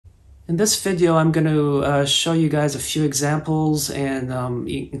In this video, I'm going to show you guys a few examples and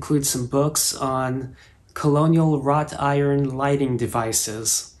include some books on colonial wrought iron lighting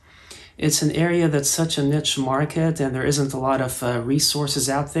devices. It's an area that's such a niche market and there isn't a lot of resources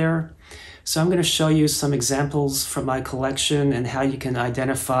out there. So I'm going to show you some examples from my collection and how you can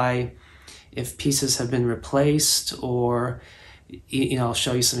identify if pieces have been replaced, or I'll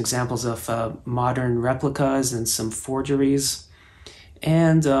show you some examples of modern replicas and some forgeries.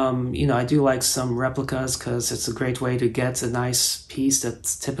 And, I do like some replicas because it's a great way to get a nice piece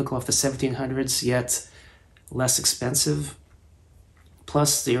that's typical of the 1700s, yet less expensive.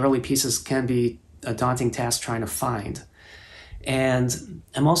 Plus, the early pieces can be a daunting task trying to find. And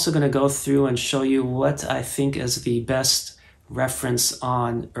I'm also going to go through and show you what I think is the best reference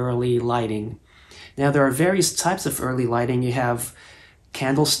on early lighting. Now, there are various types of early lighting. You have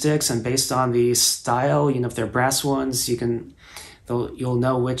candlesticks, and based on the style, if they're brass ones, you'll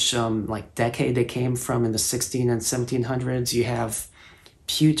know which decade they came from in the 16 and 1700s. You have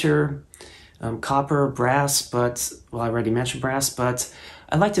pewter, copper, brass, I already mentioned brass, but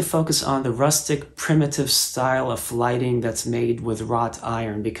I like to focus on the rustic, primitive style of lighting that's made with wrought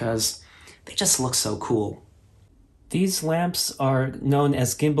iron because they just look so cool. These lamps are known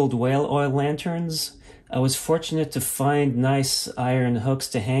as gimbaled whale oil lanterns. I was fortunate to find nice iron hooks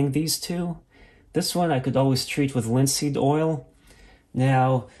to hang these to. This one I could always treat with linseed oil.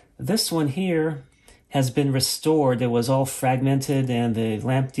 Now, this one here has been restored. It was all fragmented, and the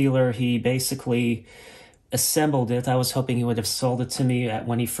lamp dealer, he basically assembled it. I was hoping he would have sold it to me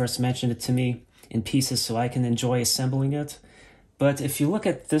when he first mentioned it to me in pieces so I can enjoy assembling it. But if you look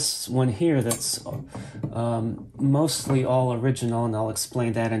at this one here, that's mostly all original, and I'll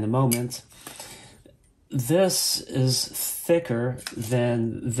explain that in a moment. This is thicker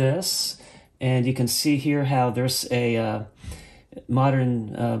than this, and you can see here how there's a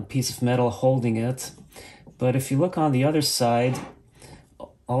modern piece of metal holding it. But if you look on the other side,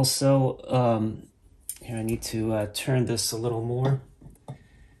 also, here I need to turn this a little more.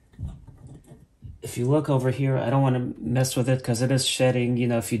 If you look over here, I don't want to mess with it because it is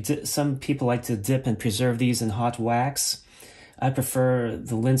shedding. Some people like to dip and preserve these in hot wax. I prefer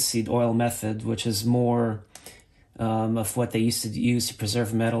the linseed oil method, which is more of what they used to use to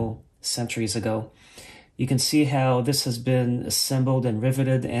preserve metal centuries ago. You can see how this has been assembled and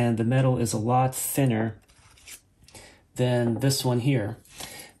riveted, and the metal is a lot thinner than this one here.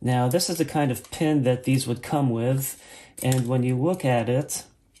 Now, this is the kind of pin that these would come with, and when you look at it,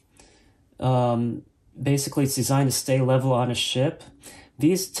 basically it's designed to stay level on a ship.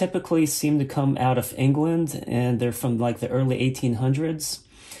 These typically seem to come out of England, and they're from the early 1800s.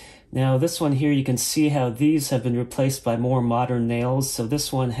 Now, this one here, you can see how these have been replaced by more modern nails, so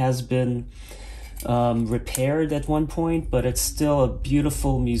this one has been repaired at one point, but it's still a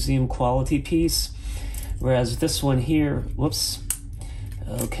beautiful museum quality piece. Whereas this one here, whereas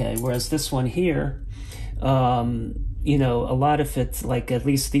this one here, a lot of it, at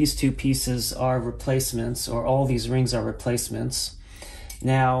least these two pieces are replacements, or all these rings are replacements.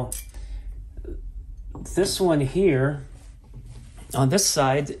 Now, this one here, on this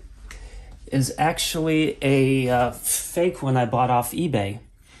side, is actually a fake one I bought off eBay.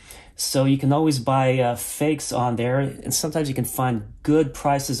 So you can always buy fakes on there, and sometimes you can find good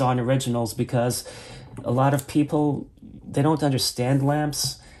prices on originals because a lot of people, they don't understand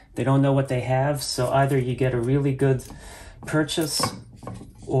lamps. They don't know what they have, so either you get a really good purchase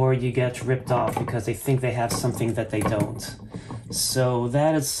or you get ripped off because they think they have something that they don't. So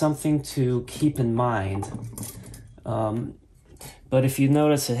that is something to keep in mind. But if you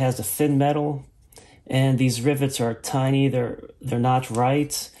notice, it has a thin metal, and these rivets are tiny. They're not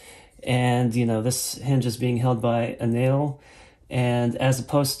right. And, this hinge is being held by a nail. And as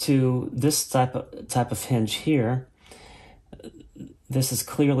opposed to this type of hinge here, this is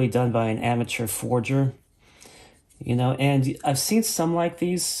clearly done by an amateur forger. And I've seen some like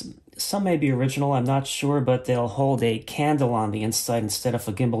these. Some may be original, I'm not sure, but they'll hold a candle on the inside instead of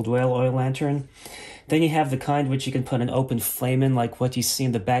a gimbaled whale oil lantern. Then you have the kind which you can put an open flame in, like what you see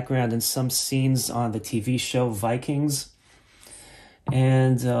in the background in some scenes on the TV show Vikings.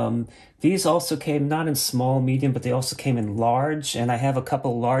 And these also came not in small, medium, but they also came in large. And I have a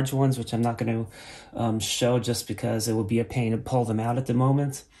couple large ones, which I'm not going to show just because it would be a pain to pull them out at the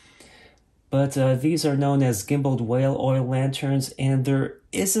moment. But these are known as gimbaled whale oil lanterns, and there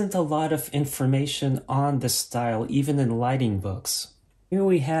isn't a lot of information on this style, even in lighting books. Here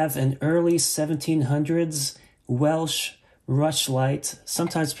we have an early 1700s Welsh rushlight.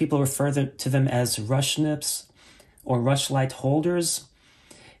 Sometimes people refer to them as rushnips or rushlight holders.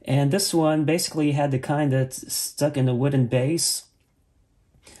 And this one basically had the kind that's stuck in a wooden base.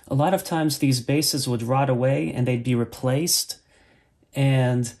 A lot of times these bases would rot away and they'd be replaced,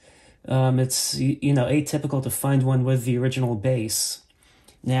 and it's atypical to find one with the original base.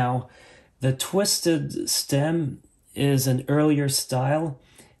 Now, the twisted stem is an earlier style,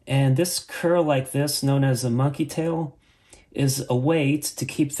 and this curl like this, known as a monkey tail, is a weight to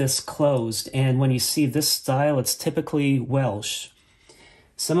keep this closed. And when you see this style, it's typically Welsh.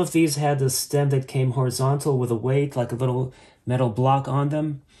 Some of these had a stem that came horizontal with a weight, like a little metal block on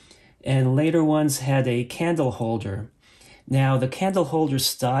them, and later ones had a candle holder. Now, the candle holder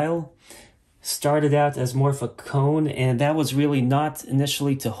style started out as more of a cone, and that was really not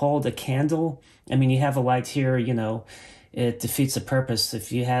initially to hold a candle. I mean, you have a light here, it defeats the purpose.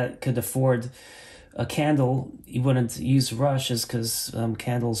 If you could afford a candle, you wouldn't use rushes because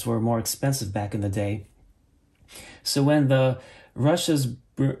candles were more expensive back in the day. So when the rushes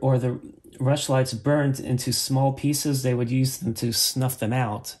or the rushlights burned into small pieces, they would use them to snuff them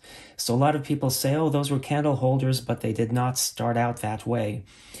out. So a lot of people say, oh, those were candle holders, but they did not start out that way.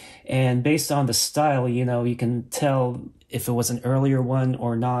 And based on the style, you can tell if it was an earlier one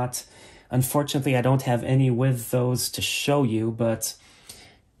or not. Unfortunately, I don't have any with those to show you, but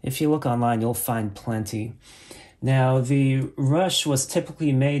if you look online, you'll find plenty. Now, the rush was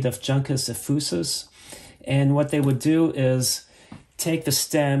typically made of Juncus effusus, and what they would do is take the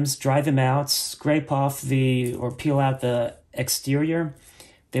stems, dry them out, scrape off or peel out the exterior.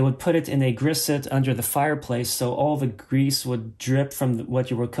 They would put it in a grisset under the fireplace so all the grease would drip from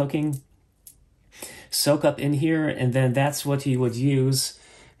what you were cooking, soak up in here, and then that's what you would use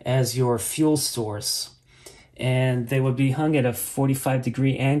as your fuel source. And they would be hung at a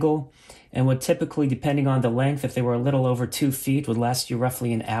 45-degree angle and would typically, depending on the length, if they were a little over 2 feet, would last you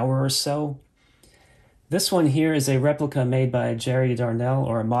roughly an hour or so. This one here is a replica made by Jerry Darnell,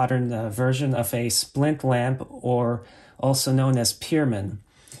 or a modern version of a splint lamp, or also known as peerman.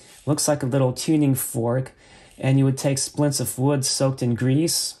 Looks like a little tuning fork, and you would take splints of wood soaked in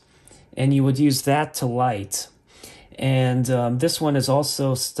grease, and you would use that to light. And this one is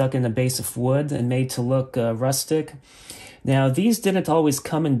also stuck in a base of wood and made to look rustic. Now, these didn't always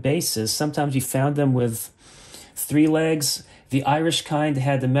come in bases. Sometimes you found them with 3 legs. The Irish kind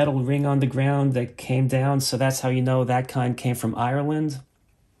had the metal ring on the ground that came down, so that's how you know that kind came from Ireland.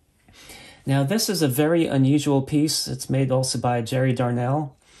 Now, this is a very unusual piece. It's made also by Jerry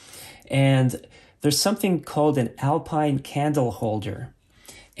Darnell. And there's something called an alpine candle holder.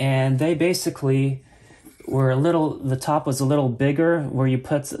 And they basically were the top was a little bigger, where you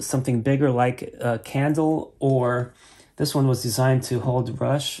put something bigger like a candle, or this one was designed to hold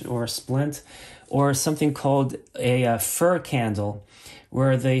rush or splint, or something called a fir candle,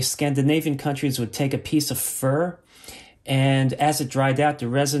 where the Scandinavian countries would take a piece of fir, and as it dried out, the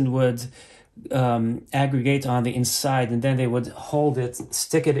resin would aggregate on the inside, and then they would hold it,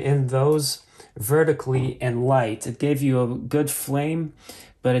 stick it in those vertically, and light. It gave you a good flame,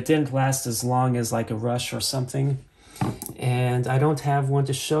 but it didn't last as long as like a rush or something. And I don't have one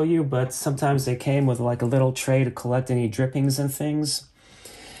to show you, but sometimes they came with like a little tray to collect any drippings and things.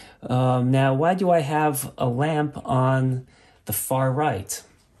 Now, why do I have a lamp on the far right?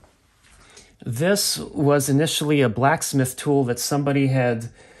 This was initially a blacksmith tool that somebody had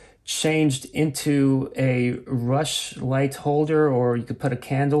changed into a rush light holder, or you could put a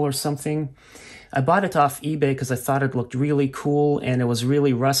candle or something. I bought it off eBay because I thought it looked really cool and it was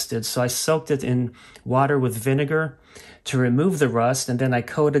really rusted. So I soaked it in water with vinegar to remove the rust, and then I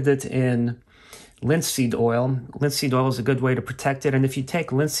coated it in linseed oil. Linseed oil is a good way to protect it. And if you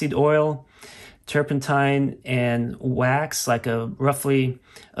take linseed oil, turpentine, and wax, like roughly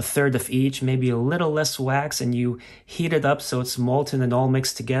a third of each, maybe a little less wax, and you heat it up so it's molten and all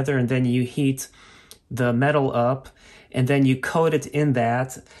mixed together, and then you heat the metal up, and then you coat it in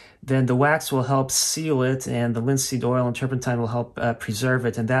that, then the wax will help seal it, and the linseed oil and turpentine will help preserve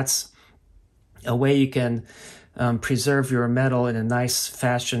it. And that's a way you can preserve your metal in a nice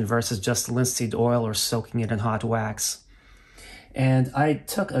fashion versus just linseed oil or soaking it in hot wax. And I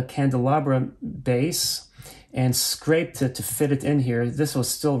took a candelabra base and scraped it to fit it in here. This was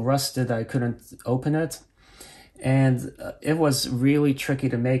still rusted. I couldn't open it. And it was really tricky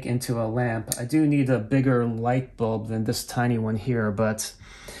to make into a lamp. I do need a bigger light bulb than this tiny one here, but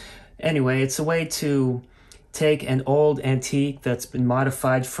anyway, it's a way to take an old antique that's been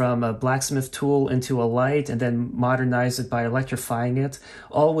modified from a blacksmith tool into a light and then modernize it by electrifying it,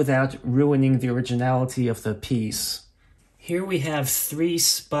 all without ruining the originality of the piece. Here we have 3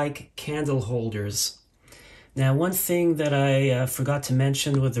 spike candle holders. Now, one thing that I forgot to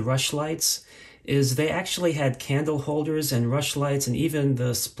mention with the rush lights is they actually had candle holders and rush lights, and even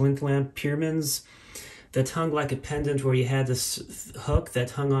the splint lamp peermans. that hung like a pendant where you had this hook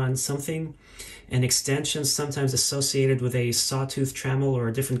that hung on something, and extensions sometimes associated with a sawtooth trammel or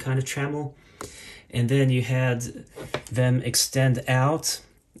a different kind of trammel. And then you had them extend out,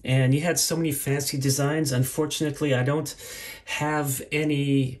 and you had so many fancy designs. Unfortunately, I don't have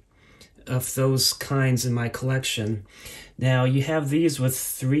any of those kinds in my collection. Now, you have these with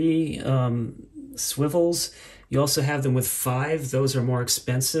 3 swivels. You also have them with 5. Those are more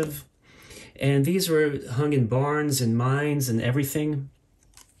expensive. And these were hung in barns and mines and everything.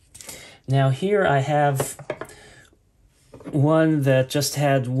 Now here I have one that just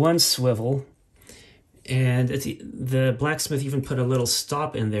had 1 swivel, and the blacksmith even put a little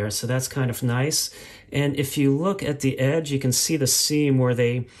stop in there, so that's kind of nice. And if you look at the edge, you can see the seam where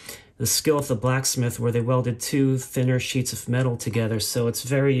the skill of the blacksmith, where they welded 2 thinner sheets of metal together. So it's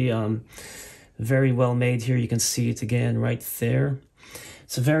very, very well made here. You can see it again right there.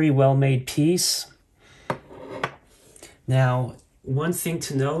 It's a very well made piece. Now, one thing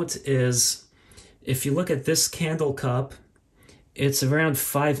to note is, if you look at this candle cup, it's around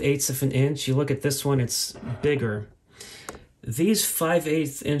 5/8 of an inch. You look at this one, it's bigger. These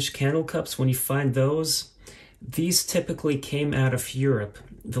 5/8 inch candle cups, when you find those, these typically came out of Europe.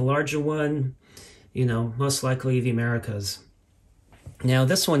 The larger one, you know, most likely the Americas. Now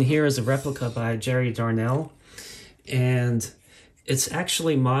this one here is a replica by Jerry Darnell, and it's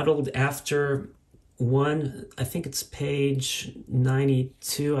actually modeled after one, I think it's page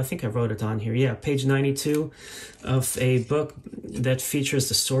 92, I think I wrote it on here, yeah, page 92 of a book that features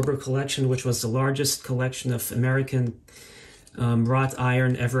the Sorber collection, which was the largest collection of American wrought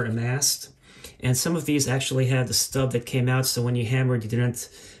iron ever amassed. And some of these actually had the stub that came out, so when you hammered, you didn't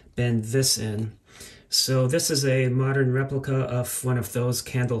bend this in. So this is a modern replica of one of those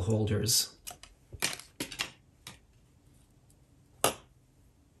candle holders.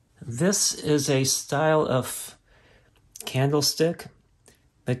 This is a style of candlestick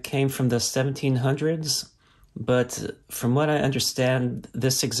that came from the 1700s, but from what I understand,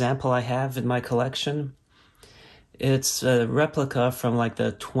 this example I have in my collection, it's a replica from like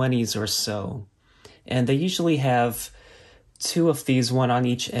the 20s or so. And they usually have 2 of these, one on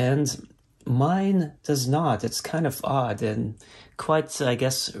each end. Mine does not. It's kind of odd and quite, I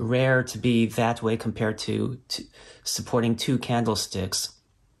guess, rare to be that way compared to supporting 2 candlesticks.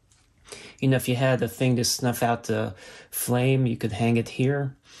 You know, if you had a thing to snuff out the flame, you could hang it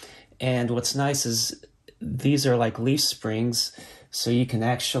here. And what's nice is these are like leaf springs, so you can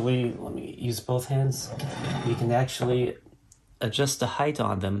actually, let me use both hands, you can actually adjust the height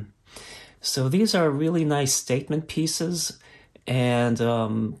on them. So these are really nice statement pieces, and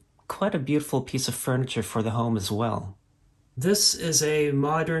quite a beautiful piece of furniture for the home as well. This is a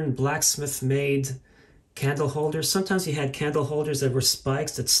modern blacksmith-made candle holder. Sometimes you had candle holders that were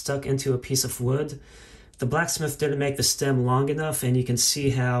spikes that stuck into a piece of wood. The blacksmith didn't make the stem long enough, and you can see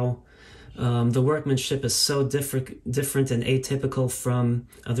how the workmanship is so different and atypical from,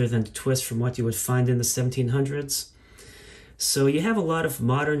 other than the twist, from what you would find in the 1700s. So you have a lot of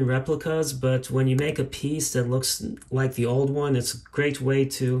modern replicas, but when you make a piece that looks like the old one, it's a great way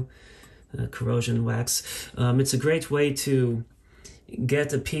to, corrosion wax, it's a great way to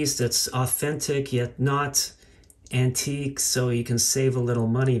get a piece that's authentic yet not antique, so you can save a little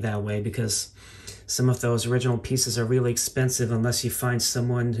money that way, because some of those original pieces are really expensive unless you find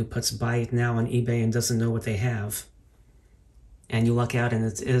someone who puts buy it now on eBay and doesn't know what they have. And you luck out and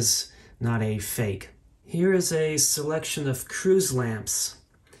it is not a fake. Here is a selection of cruise lamps.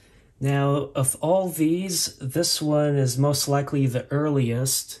 Now, of all these, this one is most likely the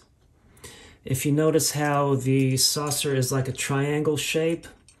earliest. If you notice how the saucer is like a triangle shape,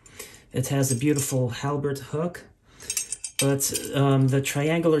 it has a beautiful halberd hook, but the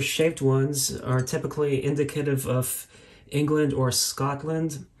triangular shaped ones are typically indicative of England or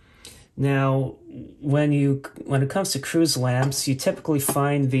Scotland. Now, when it comes to cruise lamps, you typically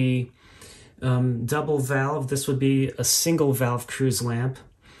find the double valve. This would be a single valve cruise lamp.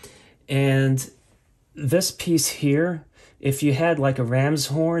 And this piece here, if you had like a ram's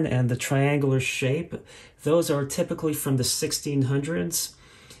horn and the triangular shape, those are typically from the 1600s.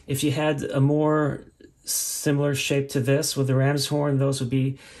 If you had a more similar shape to this with the ram's horn, those would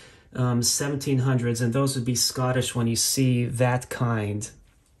be 1700s, and those would be Scottish when you see that kind.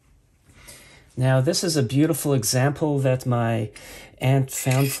 Now, this is a beautiful example that my aunt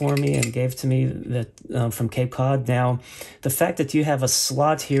found for me and gave to me that from Cape Cod. Now, the fact that you have a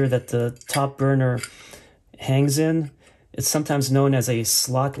slot here that the top burner hangs in, it's sometimes known as a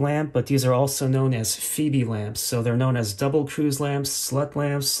slot lamp, but these are also known as phoebe lamps. So they're known as double cruise lamps, slot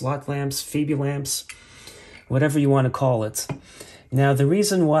lamps, phoebe lamps, whatever you want to call it. Now, the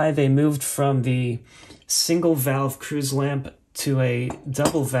reason why they moved from the single valve cruise lamp to a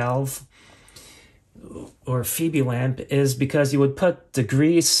double valve or phoebe lamp is because you would put the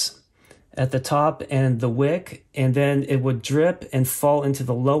grease at the top and the wick, and then it would drip and fall into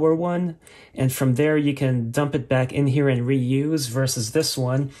the lower one, and from there you can dump it back in here and reuse, versus this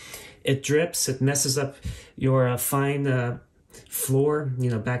one, it drips, it messes up your fine floor. You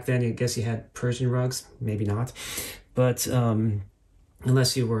know, back then I guess you had Persian rugs, maybe not, but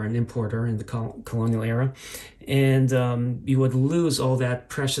unless you were an importer in the colonial era, and you would lose all that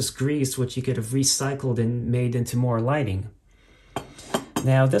precious grease, which you could have recycled and made into more lighting.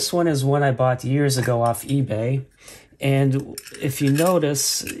 Now, this one is one I bought years ago off eBay, and if you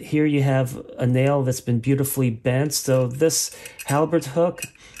notice, here you have a nail that's been beautifully bent. So this halberd hook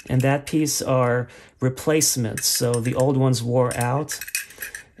and that piece are replacements. So the old ones wore out,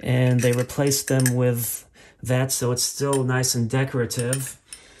 and they replaced them with that, so it's still nice and decorative,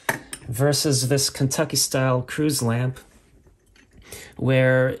 versus this Kentucky-style cruise lamp,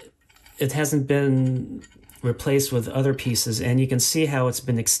 where it hasn't been replaced with other pieces, and you can see how it's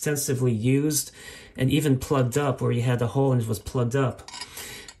been extensively used and even plugged up, where you had a hole and it was plugged up.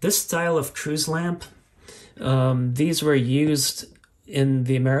 This style of cruise lamp, these were used in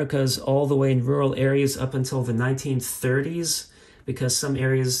the Americas all the way in rural areas up until the 1930s, because some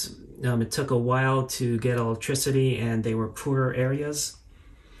areas it took a while to get electricity and they were poorer areas.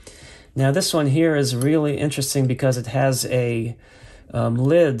 Now this one here is really interesting because it has a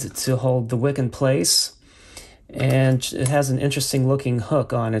lid to hold the wick in place, and it has an interesting looking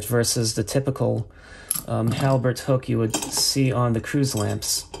hook on it versus the typical halberd hook you would see on the cruise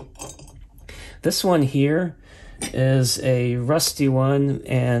lamps. This one here is a rusty one,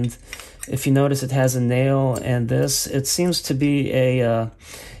 and if you notice, it has a nail, and this, it seems to be a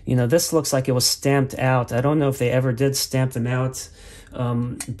you know, this looks like it was stamped out. I don't know if they ever did stamp them out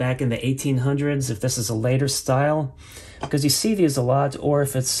back in the 1800s, if this is a later style, because you see these a lot, or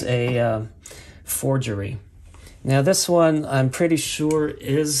if it's a forgery. Now this one, I'm pretty sure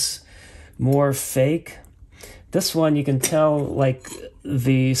is more fake. This one, you can tell, like,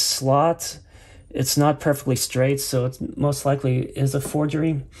 the slot, it's not perfectly straight, so it most likely is a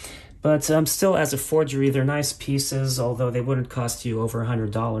forgery. But still, as a forgery, they're nice pieces, although they wouldn't cost you over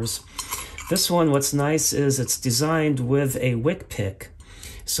 $100. This one, what's nice is it's designed with a wick pick,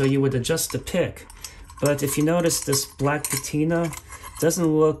 so you would adjust the pick. But if you notice, this black patina doesn't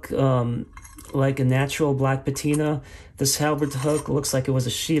look like a natural black patina. This halberd hook looks like it was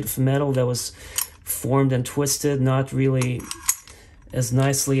a sheet of metal that was formed and twisted, not really as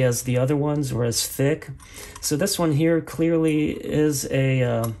nicely as the other ones, or as thick. So this one here clearly is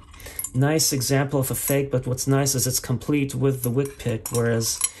a nice example of a fake, but what's nice is it's complete with the wick pick,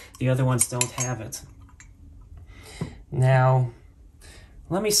 whereas the other ones don't have it. Now,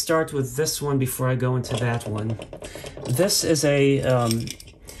 let me start with this one before I go into that one. This is a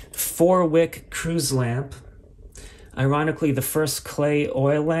 4-wick cruise lamp. Ironically, the first clay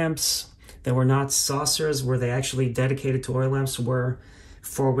oil lamps that were not saucers, were they actually dedicated to oil lamps, were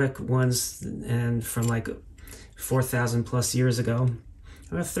 4-wick ones, and from like 4,000 plus years ago.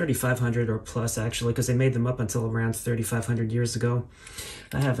 About 3,500 or plus, actually, because they made them up until around 3,500 years ago.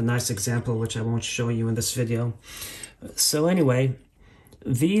 I have a nice example, which I won't show you in this video. So anyway,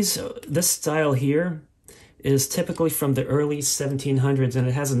 this style here is typically from the early 1700s, and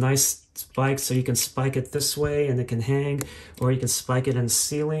it has a nice spike, so you can spike it this way and it can hang, or you can spike it in the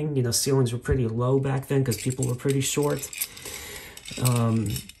ceiling. You know, ceilings were pretty low back then because people were pretty short.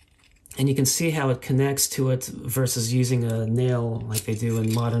 And you can see how it connects to it versus using a nail like they do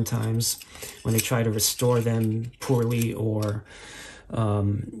in modern times when they try to restore them poorly, or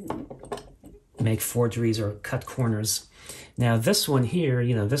make forgeries or cut corners. Now this one here,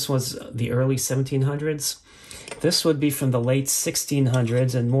 you know, this was the early 1700s. This would be from the late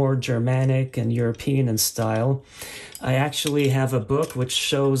 1600s and more Germanic and European in style. I actually have a book which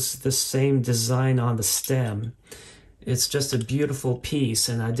shows the same design on the stem. It's just a beautiful piece,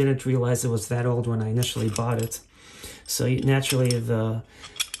 and I didn't realize it was that old when I initially bought it. So naturally,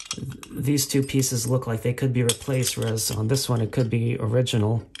 these two pieces look like they could be replaced, whereas on this one it could be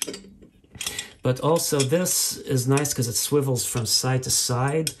original. But also this is nice because it swivels from side to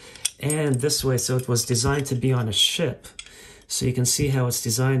side and this way, so it was designed to be on a ship. So you can see how it's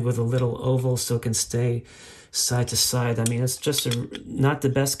designed with a little oval so it can stay side to side. I mean, it's just not the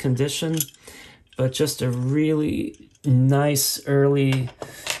best condition, but just a really nice early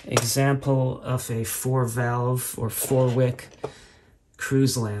example of a 4-valve or 4-wick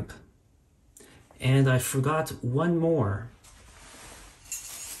cruise lamp. And I forgot one more.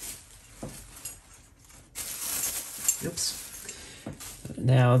 Oops.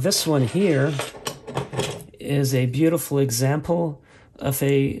 Now this one here is a beautiful example of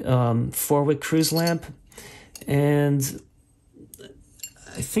a 4-wick cruise lamp, and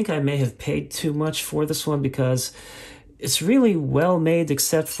I think I may have paid too much for this one because it's really well made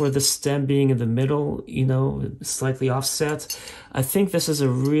except for the stem being in the middle, you know, slightly offset. I think this is a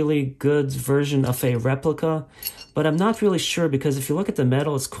really good version of a replica, but I'm not really sure because if you look at the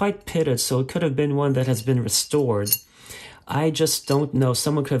metal, it's quite pitted, so it could have been one that has been restored. I just don't know.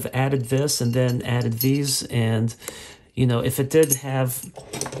 Someone could have added this and then added these, and, you know, if it did have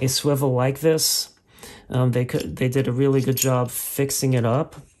a swivel like this, they did a really good job fixing it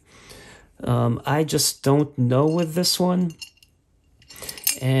up. I just don't know with this one.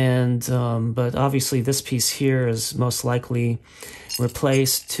 And, but obviously this piece here is most likely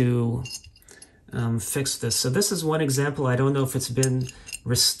replaced to fix this. So this is one example. I don't know if it's been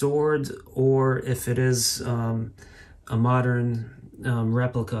restored or if it is a modern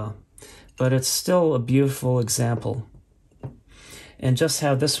replica, but it's still a beautiful example. And just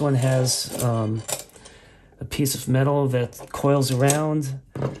how this one has a piece of metal that coils around.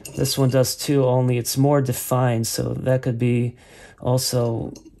 This one does too, only it's more defined, so that could be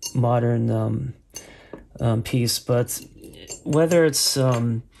also modern piece. But whether it's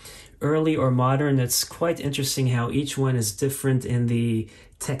early or modern, it's quite interesting how each one is different in the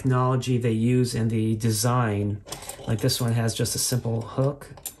technology they use and the design. Like this one has just a simple hook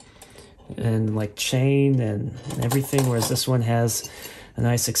and like chain and everything, whereas this one has a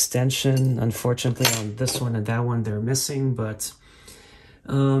nice extension. Unfortunately, on this one and that one, they're missing, but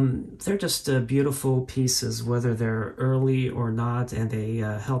they're just beautiful pieces, whether they're early or not, and they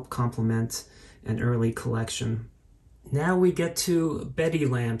help complement an early collection. Now we get to Betty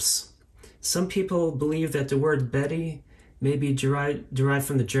lamps. Some people believe that the word Betty may be derived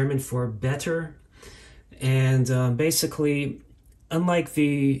from the German for better, and basically, unlike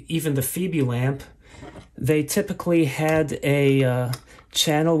even the Phoebe lamp, they typically had a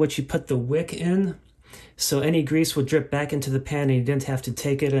channel which you put the wick in, so any grease would drip back into the pan and you didn't have to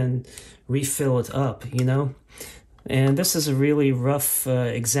take it and refill it up, you know? And this is a really rough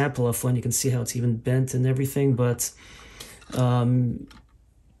example of one. You can see how it's even bent and everything, but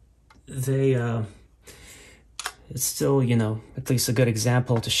it's still, you know, at least a good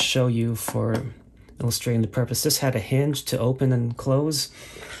example to show you for illustrating the purpose. This had a hinge to open and close.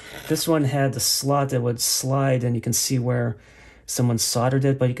 This one had the slot that would slide, and you can see where someone soldered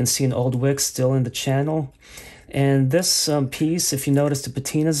it, but you can see an old wick still in the channel. And this piece, if you notice, the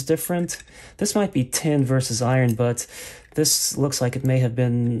patina is different. This might be tin versus iron, but this looks like it may have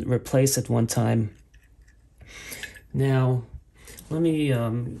been replaced at one time. Now, let me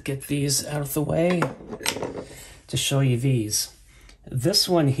get these out of the way to show you these. This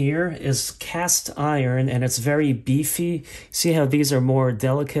one here is cast iron, and it's very beefy. See how these are more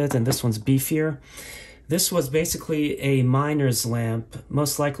delicate and this one's beefier? This was basically a miner's lamp,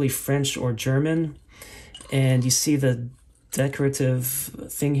 most likely French or German. And you see the decorative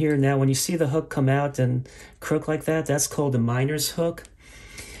thing here. Now, when you see the hook come out and crook like that, that's called a miner's hook.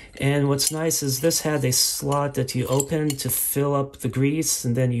 And what's nice is this had a slot that you open to fill up the grease,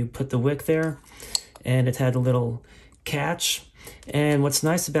 and then you put the wick there. And it had a little catch. And what's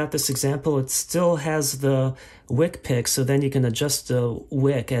nice about this example, it still has the wick pick, so then you can adjust the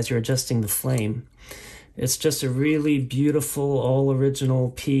wick as you're adjusting the flame. It's just a really beautiful, all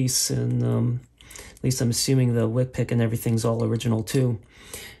original piece, and at least I'm assuming the wick pick and everything's all original too.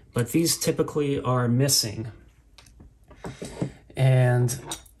 But these typically are missing. And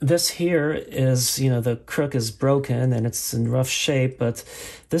this here is, you know, the crook is broken and it's in rough shape, but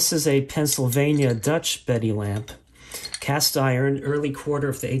this is a Pennsylvania Dutch Betty lamp. Cast iron, early quarter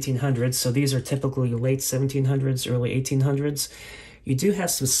of the 1800s, so these are typically late 1700s, early 1800s. You do have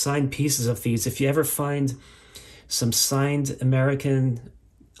some signed pieces of these. If you ever find some signed American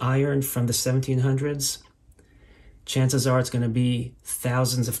iron from the 1700s, chances are it's going to be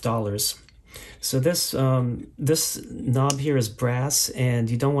thousands of dollars. So this this knob here is brass, and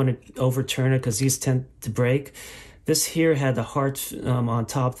you don't want to overturn it because these tend to break. This here had the heart on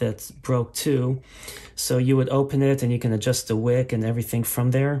top that broke too. So you would open it and you can adjust the wick and everything from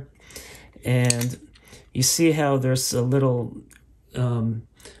there. And you see how there's a little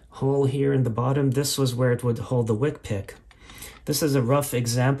hole here in the bottom. This was where it would hold the wick pick. This is a rough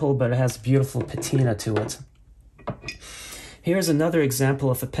example, but it has beautiful patina to it. Here's another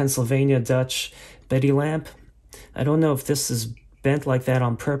example of a Pennsylvania Dutch Betty lamp. I don't know if this is bent like that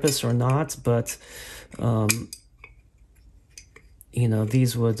on purpose or not, but you know,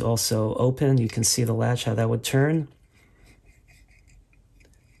 these would also open. You can see the latch, how that would turn.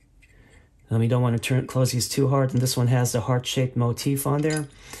 You don't want to close these too hard, and this one has the heart-shaped motif on there.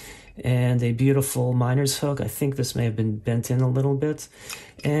 and a beautiful miner's hook. I think this may have been bent in a little bit.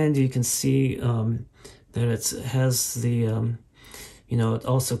 And you can see that it has the, it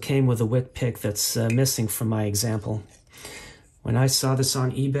also came with a wick pick that's missing from my example. When I saw this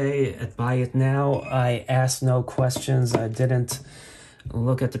on eBay at Buy It Now, I asked no questions. I didn't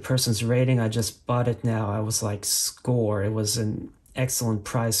look at the person's rating. I just bought it now. I was like, score. It was an excellent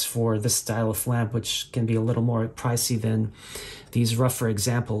price for this style of lamp, which can be a little more pricey than these rougher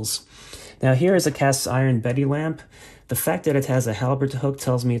examples. Now here is a cast iron Betty lamp. The fact that it has a halberd hook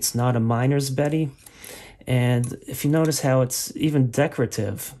tells me it's not a miner's Betty. And if you notice how it's even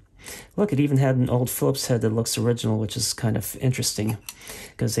decorative, look, it even had an old Phillips head that looks original, which is kind of interesting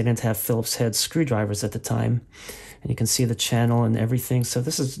because they didn't have Phillips head screwdrivers at the time. And you can see the channel and everything. So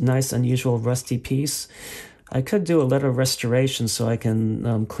this is a nice, unusual, rusty piece. I could do a little restoration so I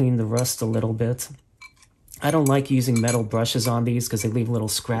can clean the rust a little bit. I don't like using metal brushes on these because they leave little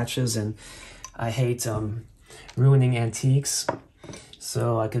scratches, and I hate ruining antiques.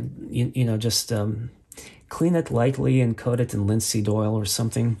 So I could, just clean it lightly and coat it in linseed oil or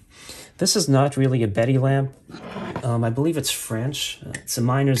something. This is not really a Betty lamp. I believe it's French. It's a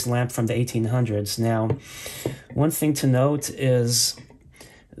miner's lamp from the 1800s. Now, one thing to note is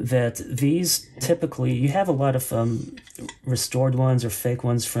that these typically, you have a lot of restored ones or fake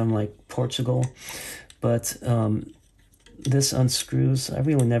ones from like Portugal, but this unscrews. I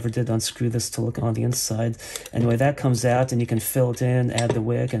really never did unscrew this to look on the inside. Anyway, that comes out and you can fill it in, add the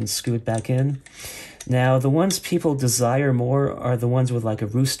wick, and screw it back in. Now, the ones people desire more are the ones with like a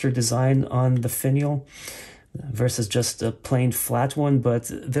rooster design on the finial versus just a plain flat one,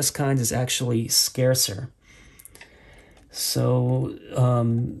 but this kind is actually scarcer. So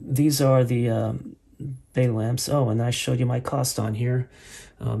these are the bay lamps. Oh, and I showed you my cost on here.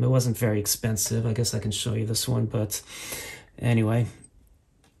 It wasn't very expensive. I guess I can show you this one, but anyway.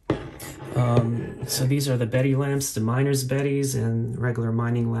 So these are the Betty lamps, the miner's Bettys, and regular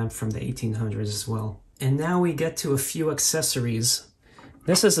mining lamp from the 1800s as well. And now we get to a few accessories.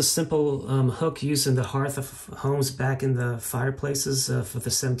 This is a simple hook used in the hearth of homes back in the fireplaces for the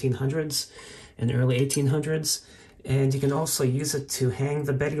 1700s and early 1800s. And you can also use it to hang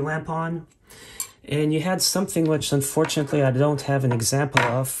the Betty lamp on. And you had something which unfortunately I don't have an example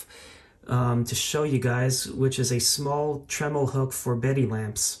of to show you guys, which is a small Dremel hook for Betty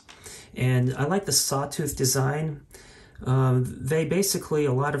lamps. And I like the sawtooth design. They basically,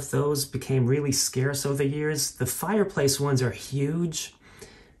 a lot of those became really scarce over the years. The fireplace ones are huge,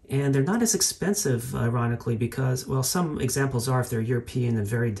 and they're not as expensive, ironically, because, well, some examples are if they're European and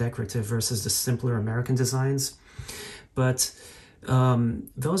very decorative versus the simpler American designs. But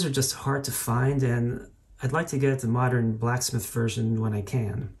those are just hard to find, and I'd like to get the modern blacksmith version when I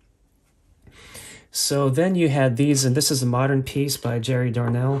can. So then you had these, and this is a modern piece by Jerry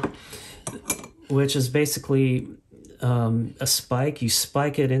Darnell, which is basically a spike. You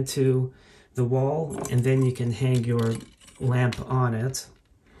spike it into the wall, and then you can hang your lamp on it.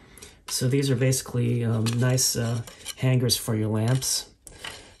 So these are basically nice hangers for your lamps.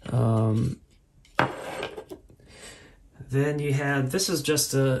 Then you had, this is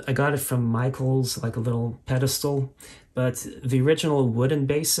just I got it from Michael's, like a little pedestal, but the original wooden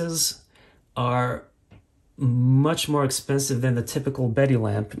bases are much more expensive than the typical Betty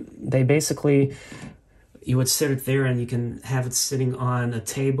lamp. They basically, you would sit it there and you can have it sitting on a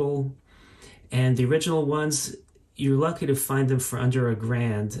table. And the original ones, you're lucky to find them for under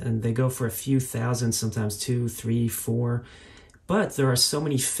 $1,000, and they go for a few thousand, sometimes 2, 3, 4. But there are so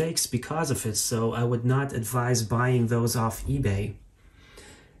many fakes because of it, so I would not advise buying those off eBay.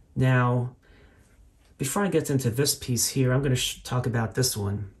 Now, before I get into this piece here, I'm going to talk about this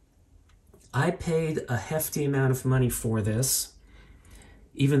one. I paid a hefty amount of money for this,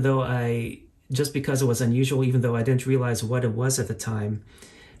 even though just because it was unusual, even though I didn't realize what it was at the time.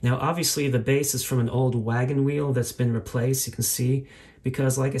 Now, obviously, the base is from an old wagon wheel that's been replaced, you can see,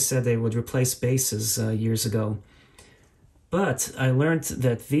 because, like I said, they would replace bases years ago. But I learned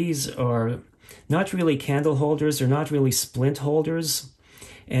that these are not really candle holders, they're not really splint holders.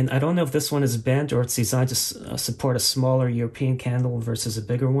 And I don't know if this one is bent or it's designed to support a smaller European candle versus a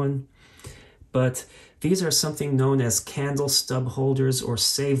bigger one. But these are something known as candle stub holders or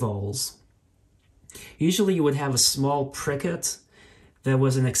save-alls. Usually you would have a small pricket that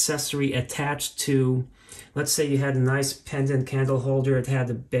was an accessory attached to, let's say you had a nice pendant candle holder, it had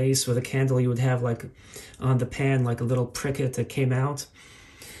a base with a candle, you would have like on the pan like a little pricket that came out.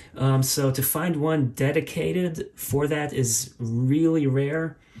 So to find one dedicated for that is really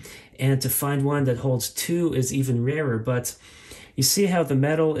rare, and to find one that holds two is even rarer. But you see how the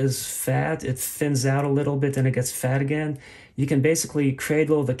metal is fat, it thins out a little bit and it gets fat again. you can basically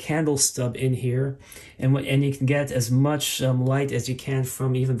cradle the candle stub in here, and you can get as much light as you can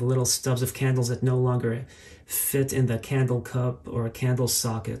from even the little stubs of candles that no longer fit in the candle cup or a candle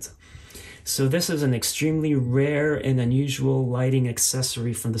socket. So this is an extremely rare and unusual lighting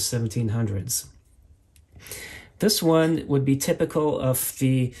accessory from the 1700s. This one would be typical of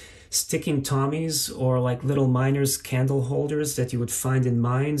the sticking Tommies or like little miners' candle holders that you would find in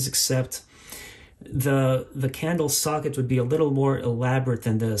mines, except the candle socket would be a little more elaborate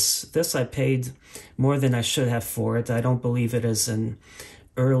than this. This I paid more than I should have for it. I don't believe it is an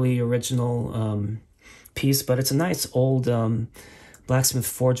early original piece, but it's a nice old blacksmith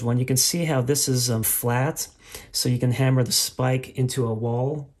forged one. You can see how this is flat, so you can hammer the spike into a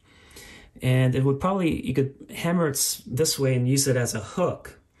wall. And it would probably, you could hammer it this way and use it as a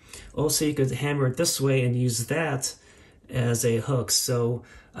hook. Also, you could hammer it this way and use that as a hook. So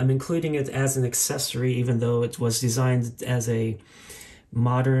I'm including it as an accessory, even though it was designed as a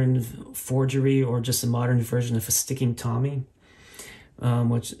modern forgery or just a modern version of a sticking Tommy,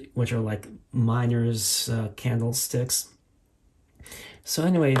 which are like miners' candlesticks. So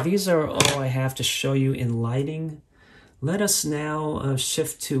anyway, these are all I have to show you in lighting. Let us now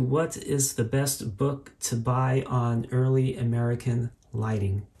shift to what is the best book to buy on early American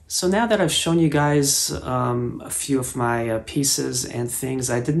lighting. So now that I've shown you guys a few of my pieces and things,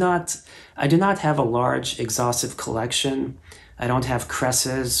 I do not have a large exhaustive collection. I don't have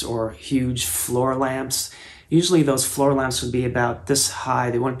cresses or huge floor lamps. Usually those floor lamps would be about this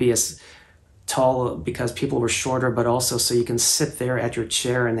high. They wouldn't be as tall because people were shorter, but also so you can sit there at your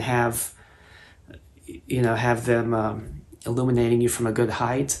chair and have them illuminating you from a good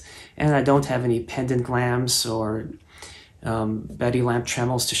height. And I don't have any pendant lamps or Betty lamp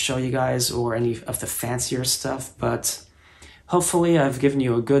tremels to show you guys, or any of the fancier stuff, but hopefully I've given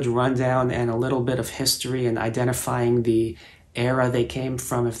you a good rundown and a little bit of history and identifying the era they came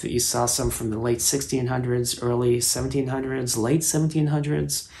from. If you saw some from the late 1600s, early 1700s, late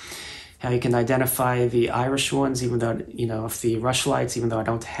 1700s, how you can identify the Irish ones, even though, of the rushlights, even though I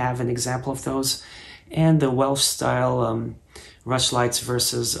don't have an example of those, and the Welsh style rushlights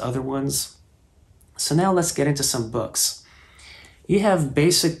versus other ones. So now let's get into some books. You have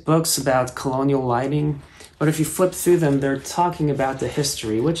basic books about colonial lighting, but if you flip through them, they're talking about the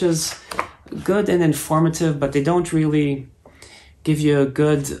history, which is good and informative, but they don't really give you a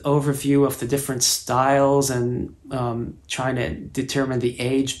good overview of the different styles and trying to determine the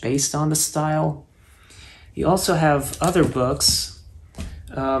age based on the style. You also have other books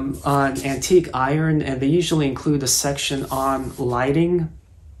on antique iron, and they usually include a section on lighting.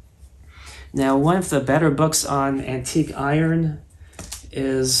 Now, one of the better books on antique iron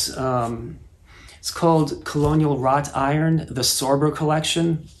is, it's called Colonial Wrought Iron, the Sorber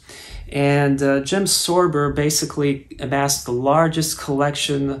Collection. And Jim Sorber basically amassed the largest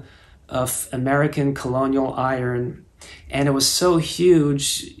collection of American colonial iron. And it was so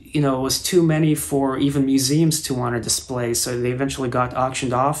huge, it was too many for even museums to want to display. So they eventually got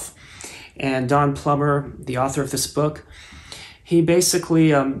auctioned off. And Don Plummer, the author of this book, he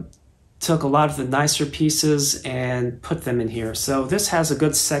basically took a lot of the nicer pieces and put them in here. So this has a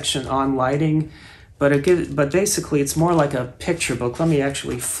good section on lighting, but basically it's more like a picture book. Let me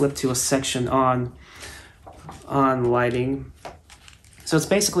actually flip to a section on lighting. So it's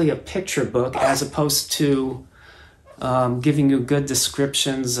basically a picture book as opposed to giving you good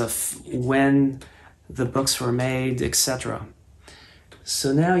descriptions of when the books were made, etc.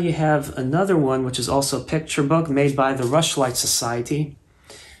 So now you have another one, which is also a picture book made by the Rushlight Society,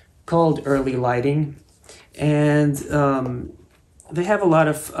 called Early Lighting, and they have a lot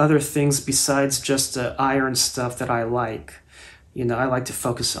of other things besides just the iron stuff that I like. I like to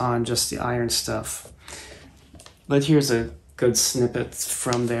focus on just the iron stuff. But here's a good snippet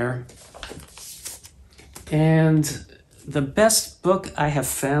from there. And the best book I have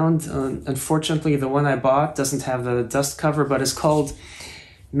found, unfortunately the one I bought doesn't have the dust cover, but it's called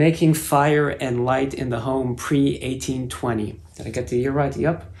Making Fire and Light in the Home Pre-1820. Did I get the year right?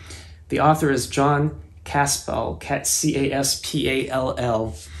 Yep. The author is John Caspall,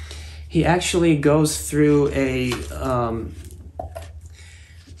 C-A-S-P-A-L-L. He actually goes through a,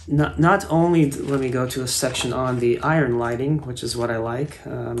 not only, let me go to a section on the iron lighting, which is what I like,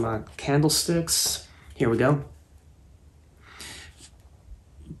 candlesticks. Here we go.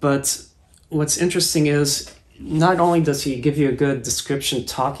 But what's interesting is, not only does he give you a good description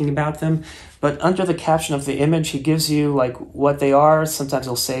talking about them, but under the caption of the image, he gives you like what they are. Sometimes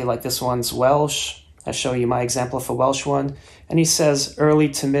he'll say like this one's Welsh. I'll show you my example of a Welsh one. And he says early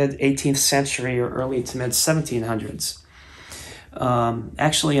to mid 18th century or early to mid 1700s.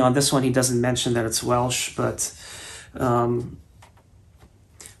 Actually on this one, he doesn't mention that it's Welsh, but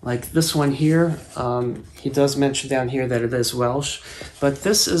Like this one here, he does mention down here that it is Welsh, but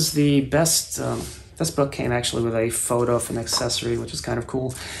this is the best, this book came actually with a photo of an accessory, which is kind of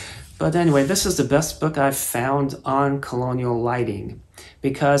cool. But anyway, this is the best book I've found on colonial lighting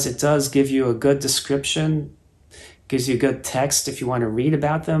because it does give you a good description, gives you good text if you want to read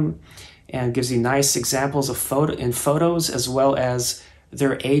about them, and gives you nice examples of photos as well as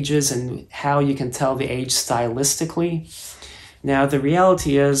their ages and how you can tell the age stylistically. Now, the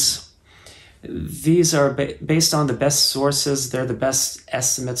reality is these are based on the best sources. They're the best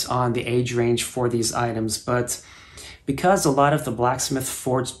estimates on the age range for these items, but because a lot of the blacksmith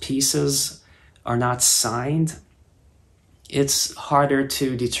forged pieces are not signed, it's harder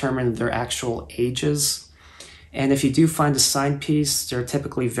to determine their actual ages. And if you do find a signed piece, they're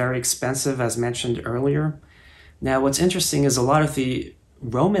typically very expensive, as mentioned earlier. Now, what's interesting is a lot of the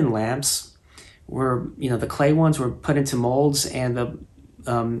Roman lamps were, the clay ones were put into molds, and the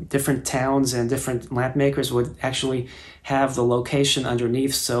different towns and different lamp makers would actually have the location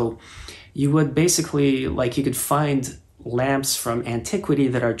underneath. So you would basically, you could find lamps from antiquity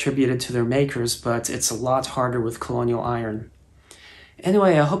that are attributed to their makers, but it's a lot harder with colonial iron.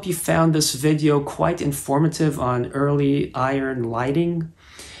 Anyway, I hope you found this video quite informative on early iron lighting.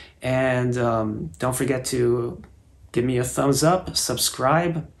 And don't forget to give me a thumbs up,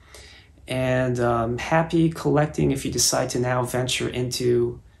 subscribe, and happy collecting if you decide to now venture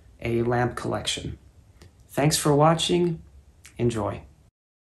into a lamp collection. Thanks for watching. Enjoy.